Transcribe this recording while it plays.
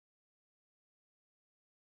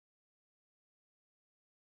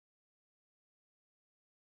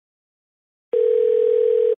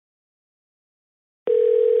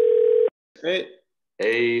Hey,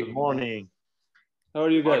 Hey, Good morning. how are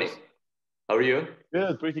you morning. guys? How are you?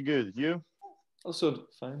 Good, pretty good. You? Also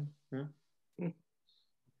fine. Yeah.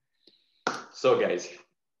 So, guys,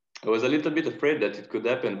 I was a little bit afraid that it could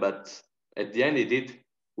happen, but at the end it did.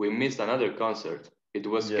 We missed another concert. It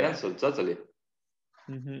was Yeah, cancelled totally.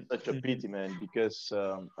 such a pity, man, because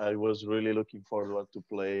I was really looking forward to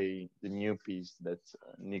play the new piece that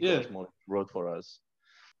Yeah, Nicholas wrote for us.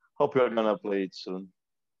 Hope we are gonna play it soon.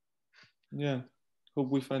 yeah. Hope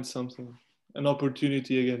we find something, an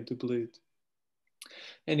opportunity again to play it.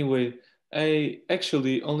 Anyway, I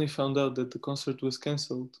actually only found out that the concert was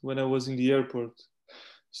cancelled when I was in the airport.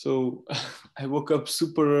 So I woke up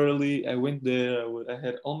super early. I went there. I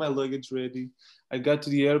had all my luggage ready. I got to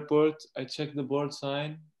the airport. I checked the board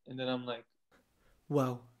sign, and then I'm like,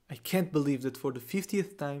 wow, I can't believe that for the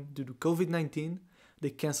 50th time due to COVID-19,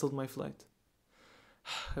 they cancelled my flight.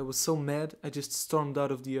 I was so mad, I just stormed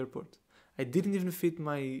out of the airport. I didn't even fit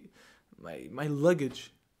my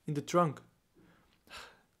luggage in the trunk.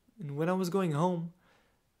 And when I was going home,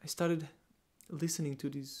 I started listening to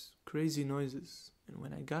these crazy noises. And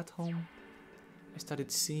when I got home, I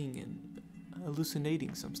started seeing and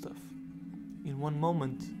hallucinating some stuff. In one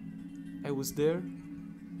moment, I was there.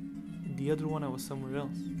 In the other one, I was somewhere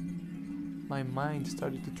else. My mind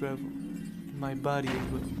started to travel. And my body as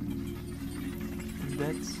well. And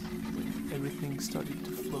that's when everything started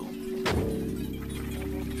to flow.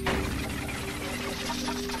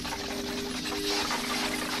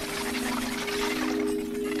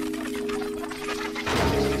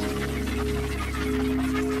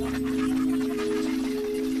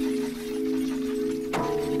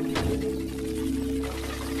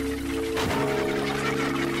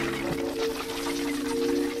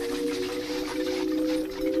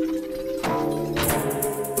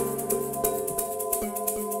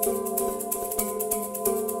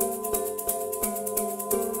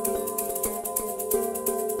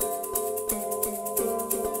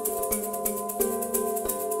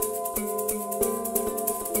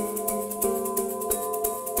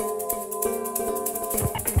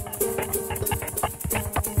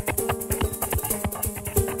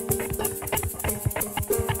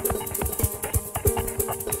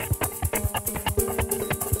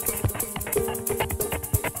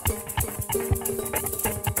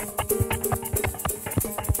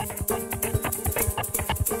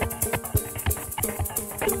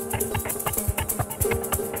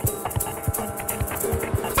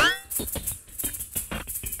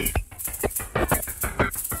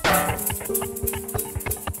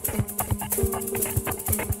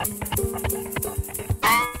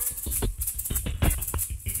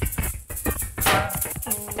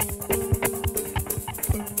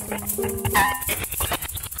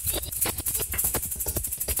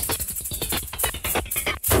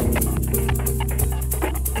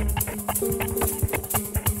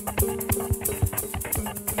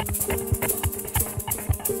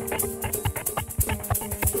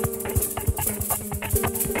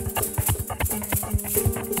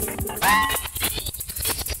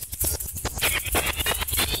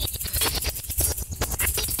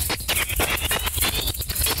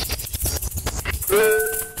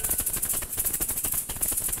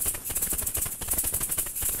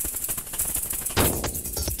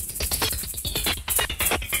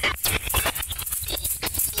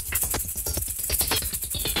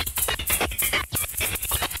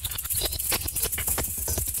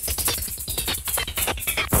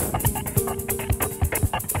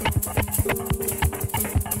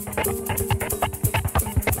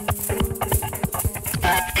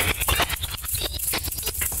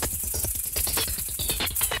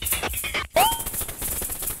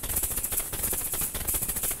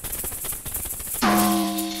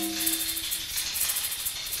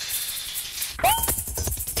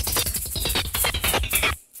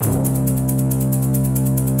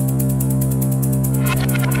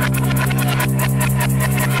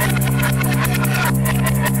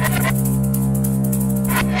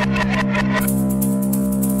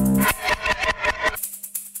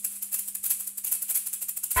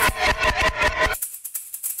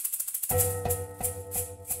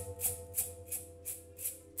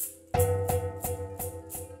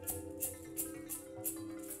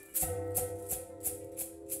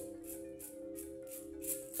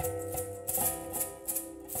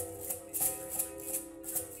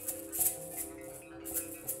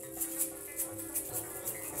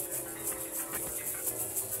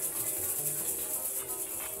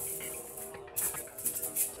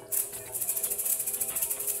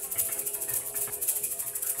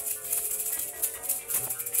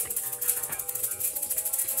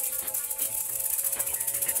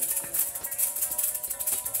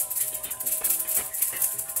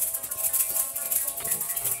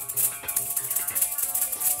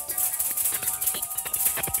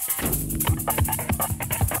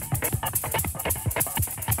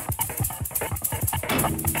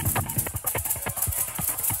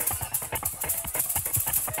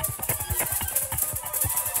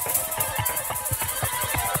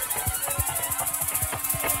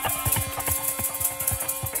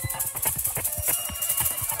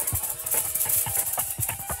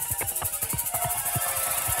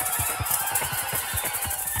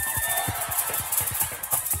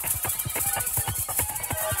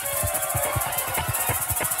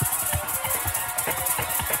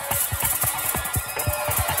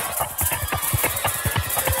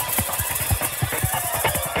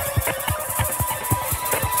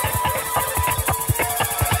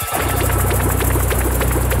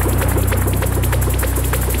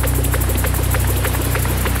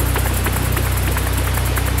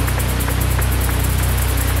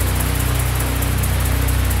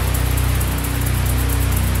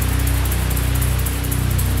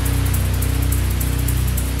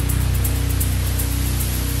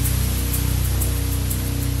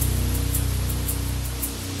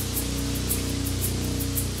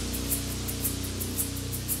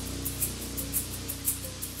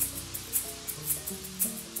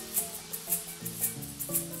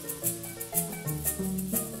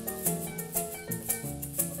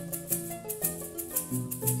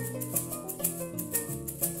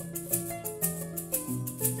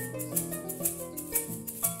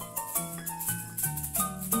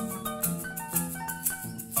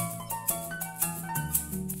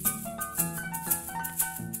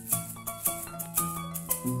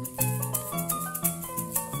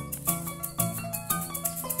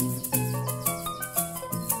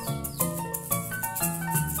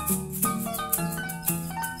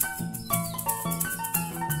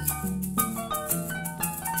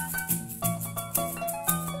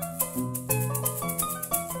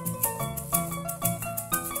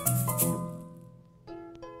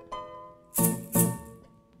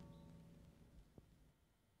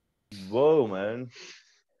 man.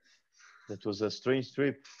 That was a strange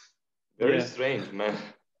trip. Very Yeah. strange, man.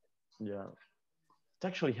 Yeah. It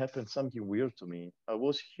actually happened something weird to me. I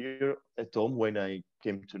was here at home when I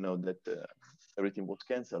came to know that everything was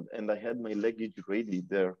canceled, and I had my luggage ready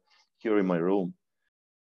there, here in my room.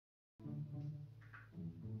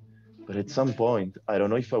 But at some point, I don't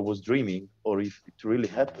know if I was dreaming or if it really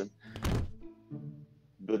happened,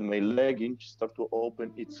 but my luggage started to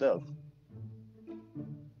open itself.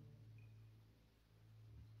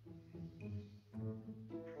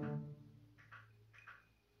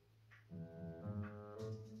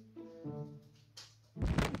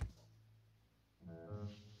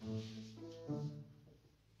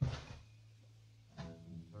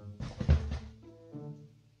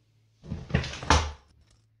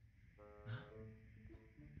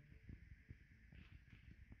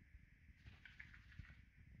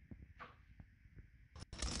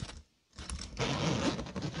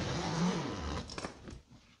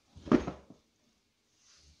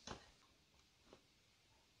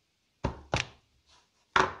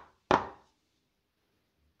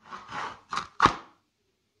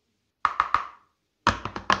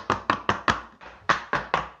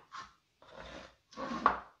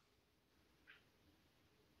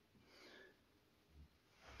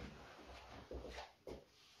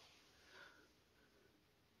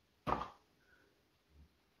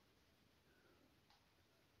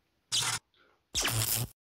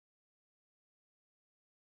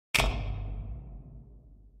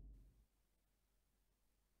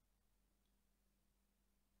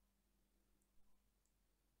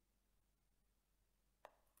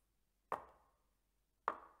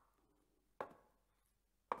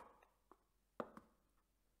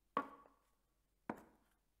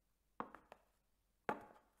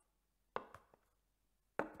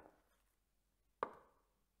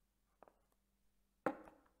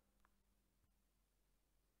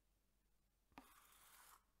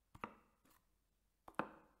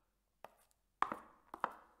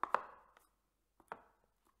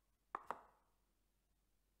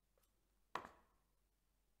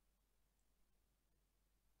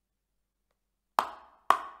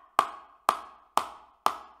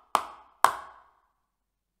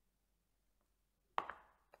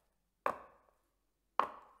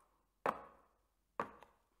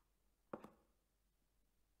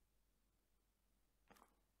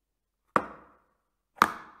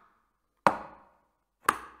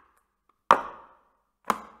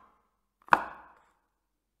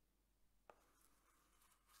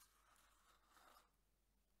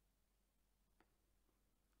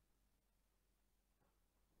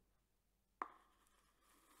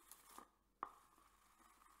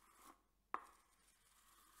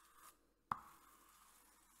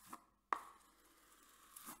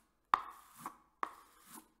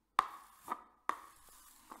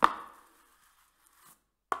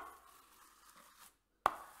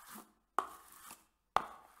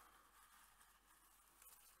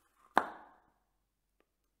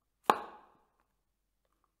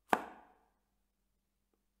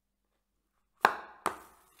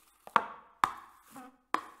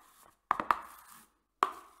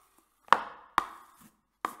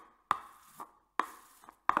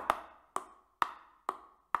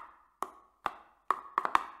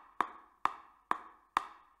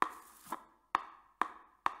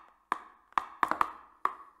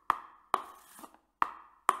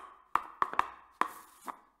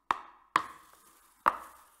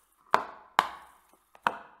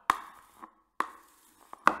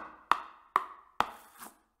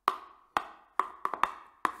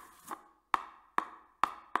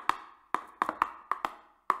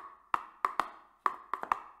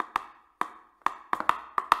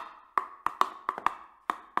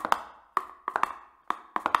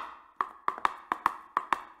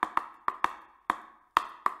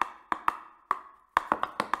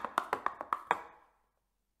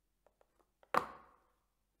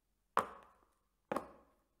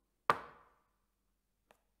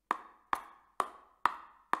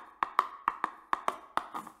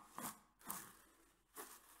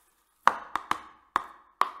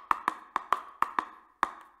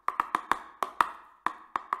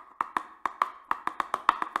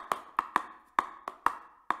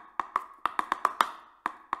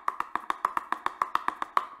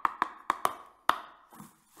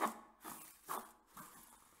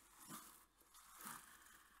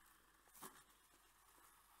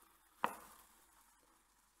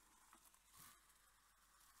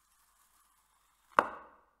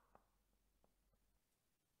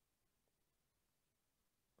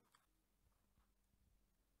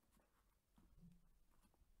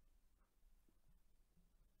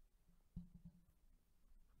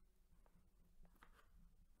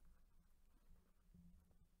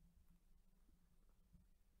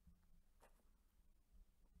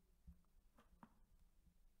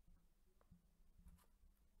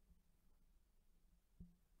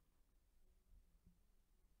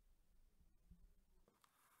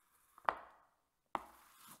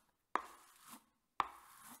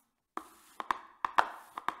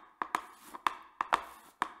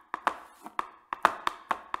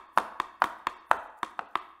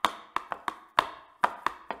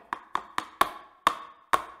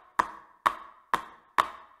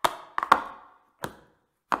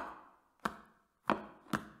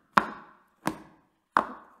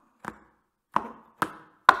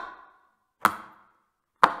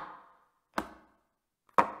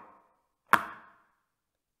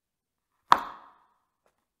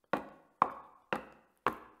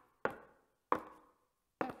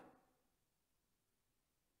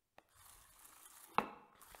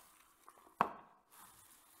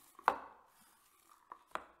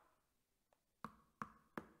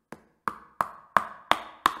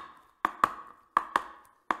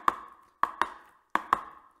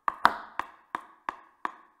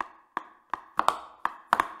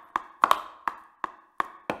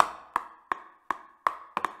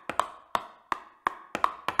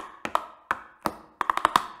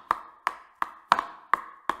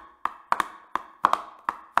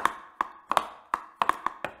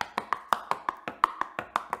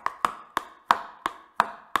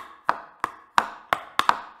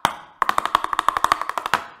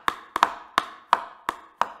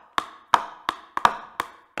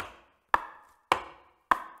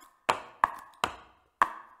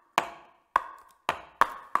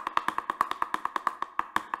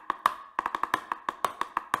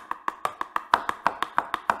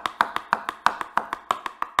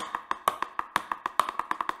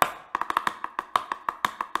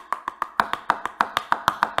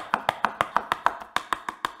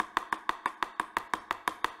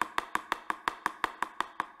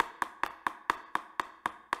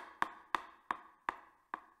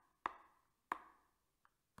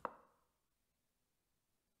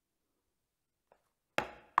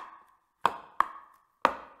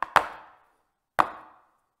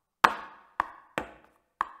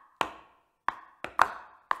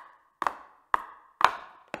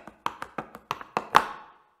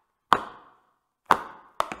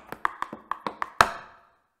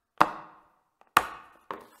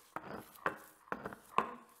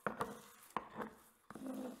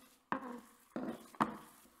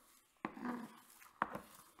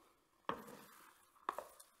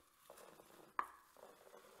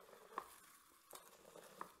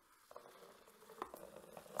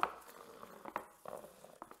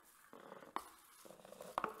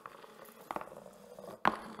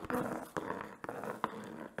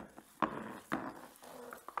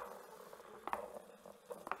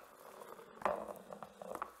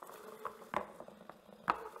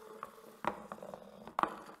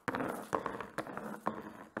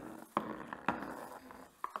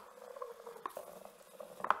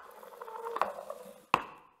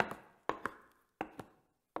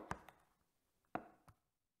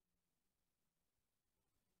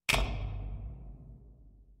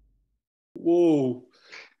 Whoa,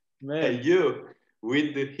 man. You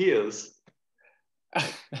with the heels. I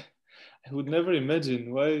would never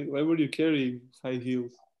imagine. Why were you carrying high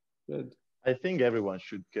heels? Good. I think everyone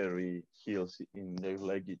should carry heels in their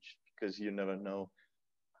luggage because you never know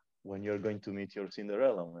when you're going to meet your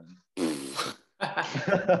Cinderella, man.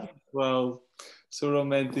 Wow, so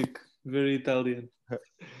romantic, very Italian.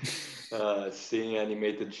 Seeing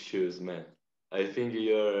animated shoes, man. I think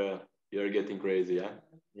you're getting crazy, huh?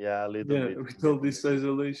 Yeah, a little Yeah, bit. with all this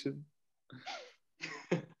isolation.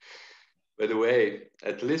 By the way,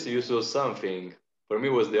 at least you saw something. For me,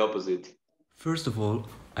 it was the opposite. First of all,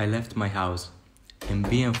 I left my house, and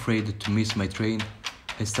being afraid to miss my train,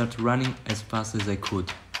 I started running as fast as I could.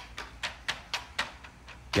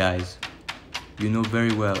 Guys, you know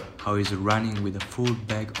very well how is running with a full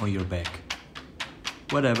bag on your back.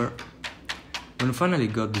 Whatever. When I finally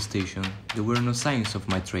got the station, there were no signs of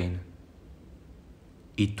my train.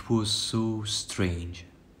 It was so strange.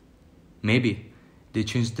 Maybe they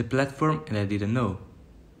changed the platform and I didn't know.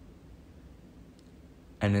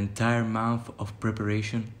 An entire month of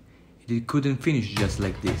preparation, it couldn't finish just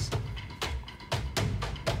like this.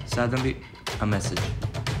 Suddenly, a message.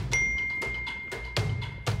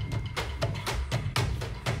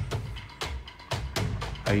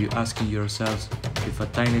 Are you asking yourselves if a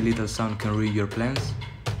tiny little sound can ruin your plans?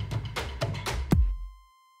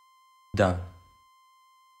 Done.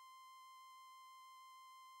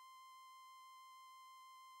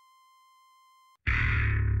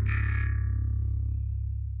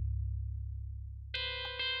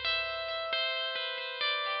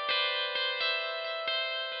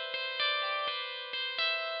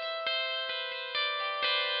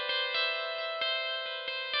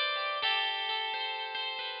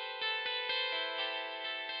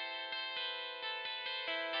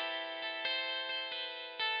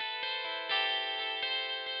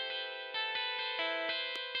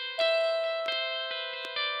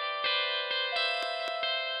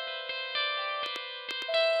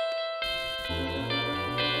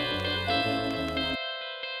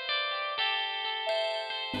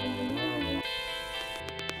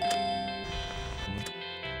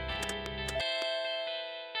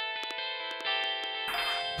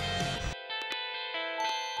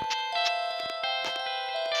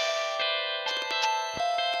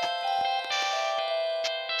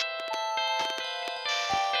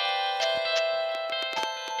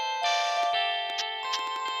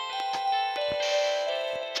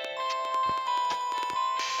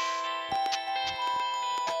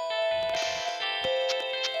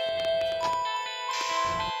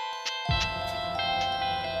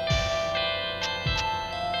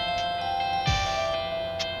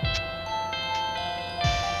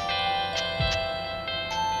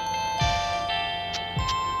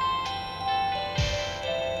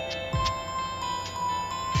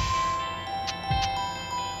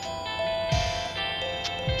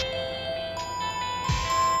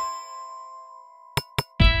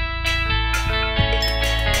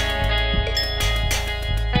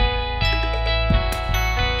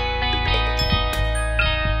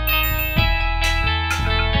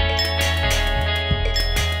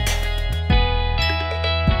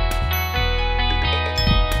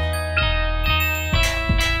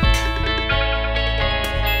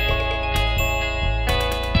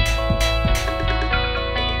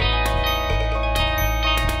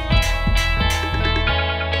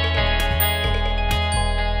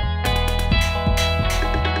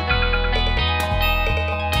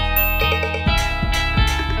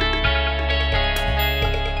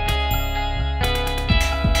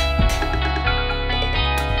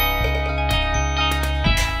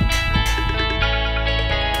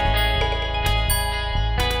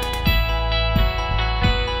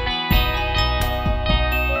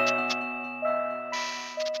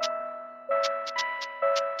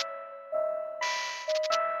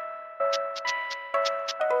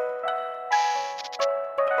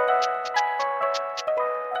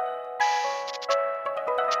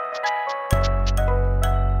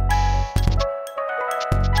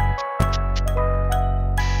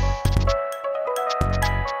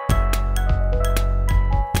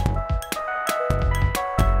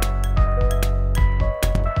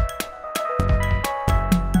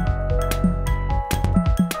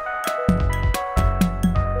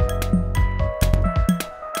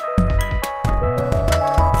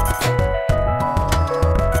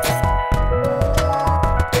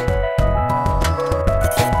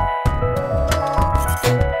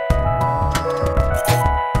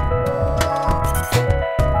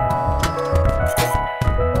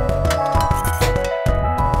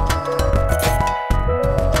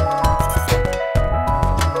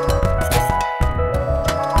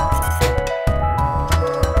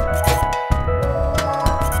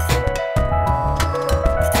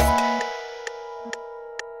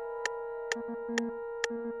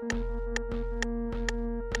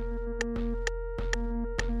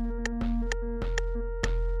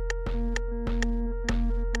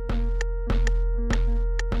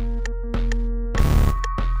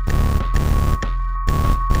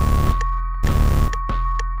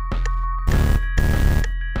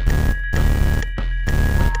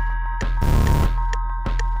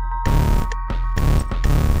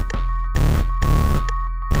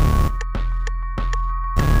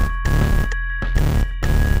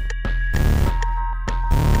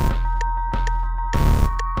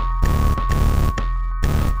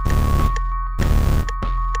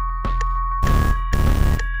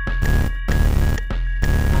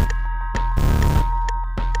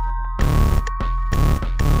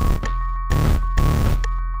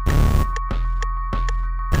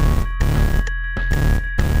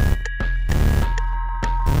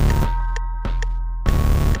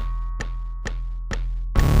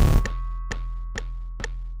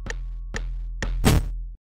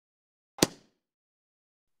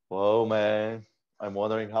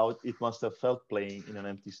 wondering how it must have felt playing in an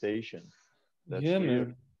empty station. That's Yeah, weird.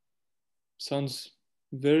 man. Sounds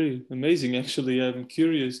very amazing, actually. I'm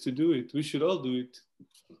curious to do it. We should all do it.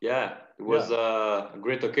 Yeah, it was a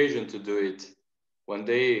great occasion to do it. One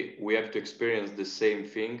day we have to experience the same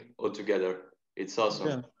thing all together. It's awesome.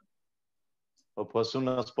 Yeah. Hope as soon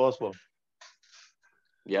as possible.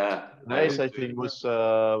 Yeah, Nice. I think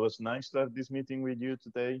was nice to have this meeting with you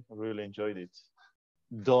today. I really enjoyed it.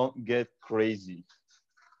 Don't get crazy.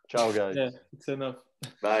 Ciao, guys. Yeah, it's enough.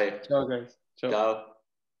 Bye. Ciao, guys. Ciao. Ciao.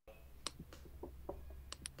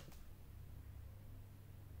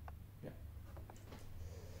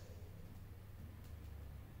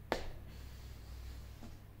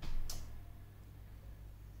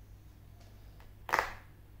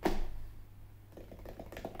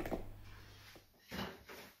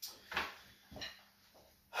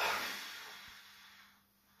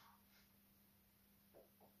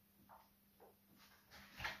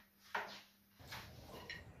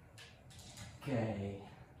 Okay.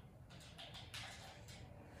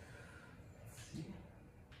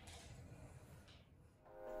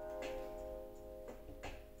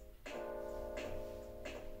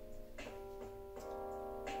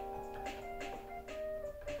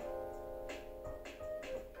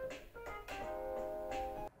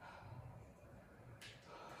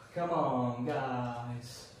 Come on,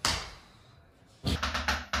 guys.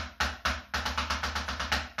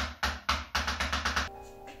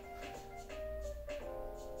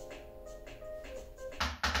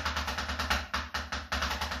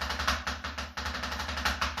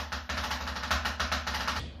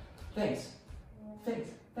 Thanks. Thanks.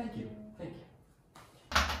 Thank you. Thank you.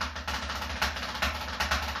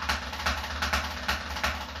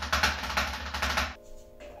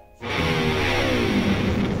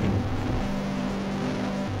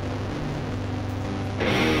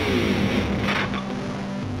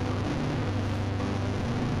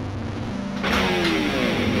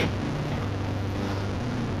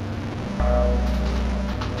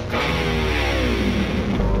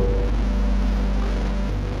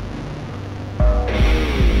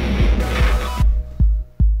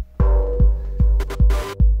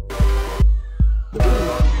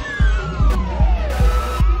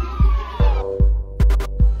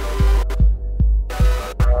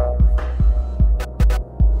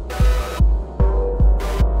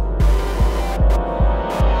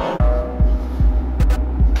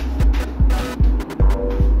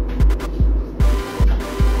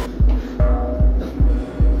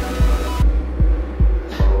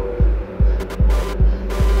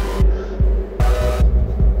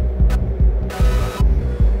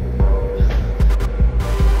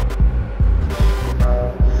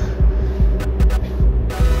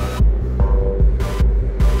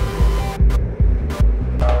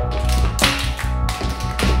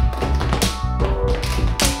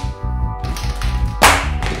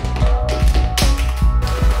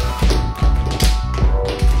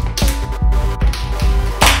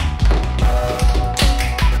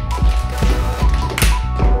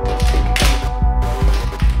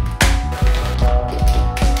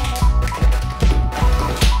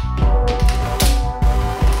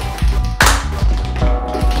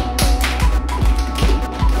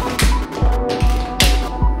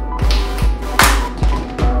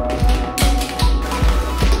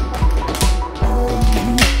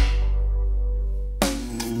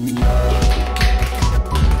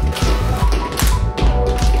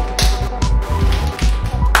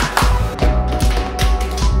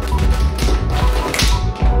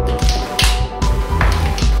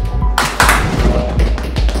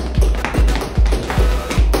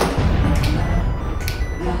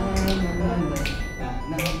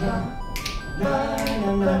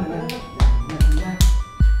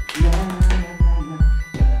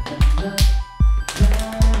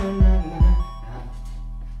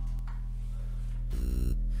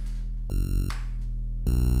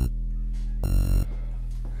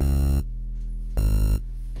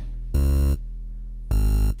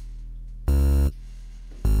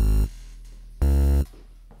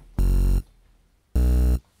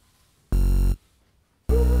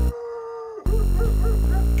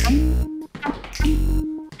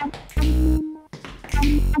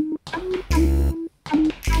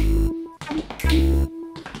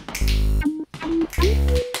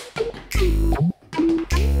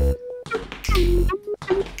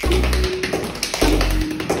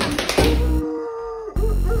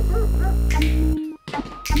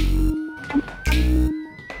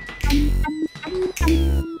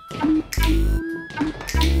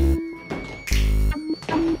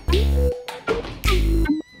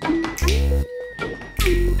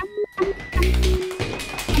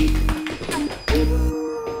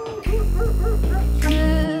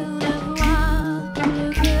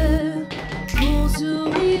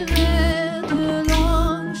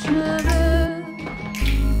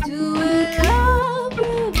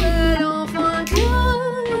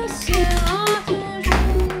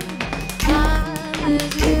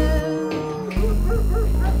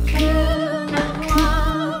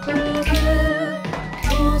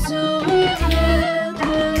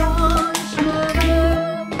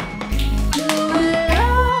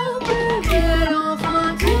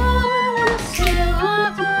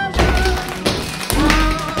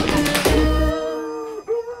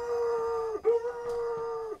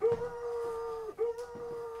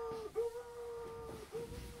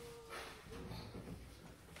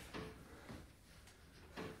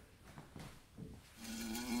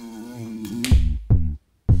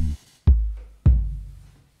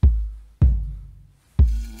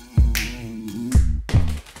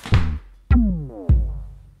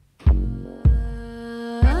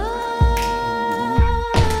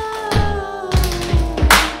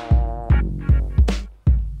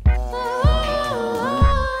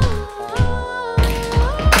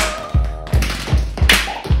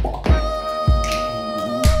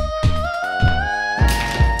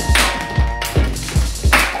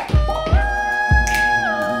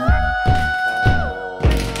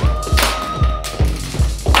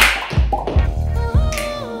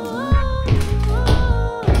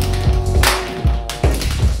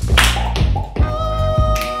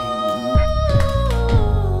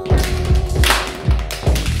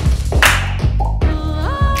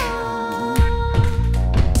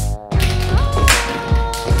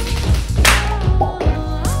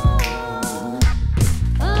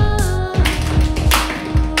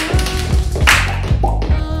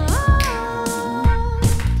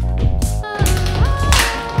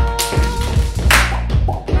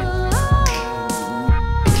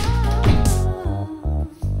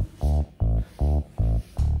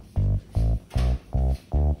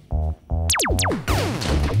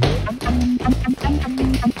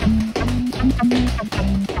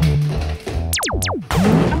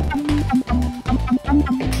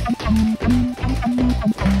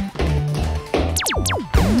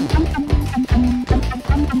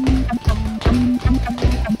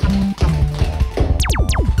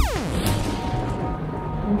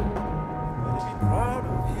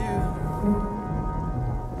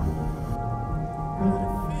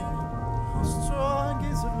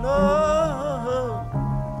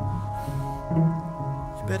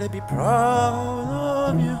 better be proud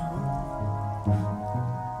of you,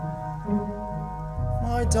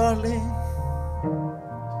 my darling.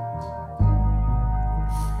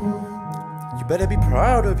 You better be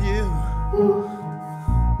proud of you.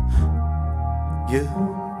 You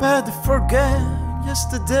better forget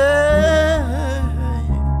yesterday.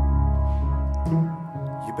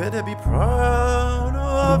 You better be proud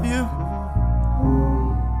of you,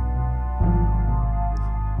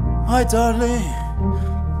 my darling.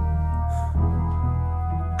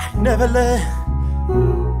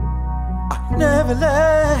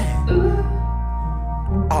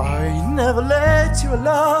 I never let you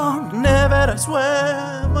alone. Never, I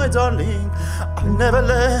swear, my darling. I never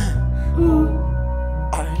let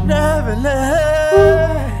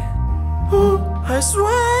I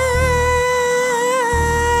swear.